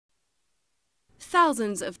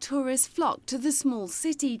Thousands of tourists flocked to the small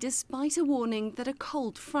city despite a warning that a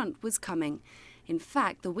cold front was coming. In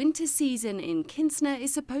fact, the winter season in Knysna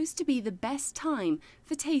is supposed to be the best time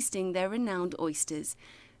for tasting their renowned oysters.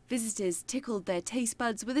 Visitors tickled their taste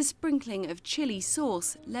buds with a sprinkling of chili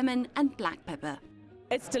sauce, lemon and black pepper.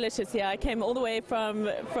 It's delicious, yeah. I came all the way from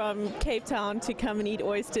Cape Town to come and eat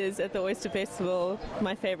oysters at the Oyster Festival.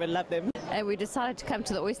 My favourite, love them. And we decided to come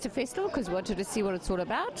to the Oyster Festival because we wanted to see what it's all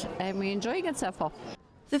about, and we're enjoying it so far.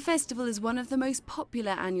 The festival is one of the most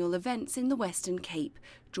popular annual events in the Western Cape,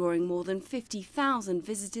 drawing more than 50,000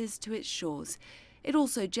 visitors to its shores. It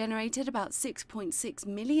also generated about $6.6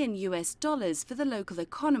 million for the local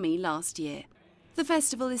economy last year. The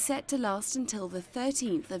festival is set to last until the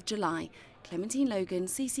 13th of July. Clementine Logan,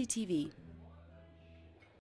 CCTV.